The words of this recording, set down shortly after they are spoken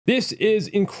This is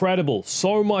incredible,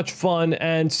 so much fun,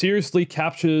 and seriously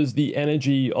captures the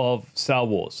energy of Star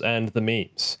Wars and the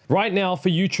memes. Right now for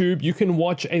YouTube, you can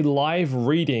watch a live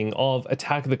reading of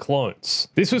Attack of the Clones.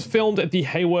 This was filmed at the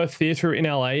Hayworth Theatre in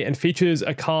LA and features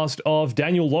a cast of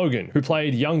Daniel Logan, who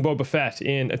played young Boba Fett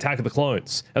in Attack of the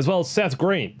Clones, as well as Seth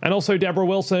Green, and also Deborah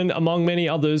Wilson, among many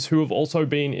others who have also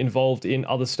been involved in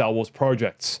other Star Wars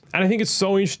projects. And I think it's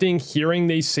so interesting hearing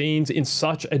these scenes in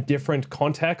such a different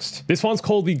context. This one's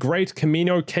called The Great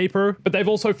Camino Caper, but they've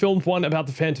also filmed one about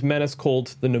the Phantom Menace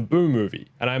called the Naboo movie,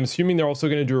 and I'm assuming they're also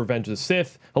going to do Revenge of the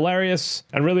Sith. Hilarious,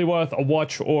 and really worth a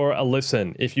watch or a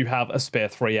listen if you have a spare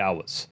 3 hours.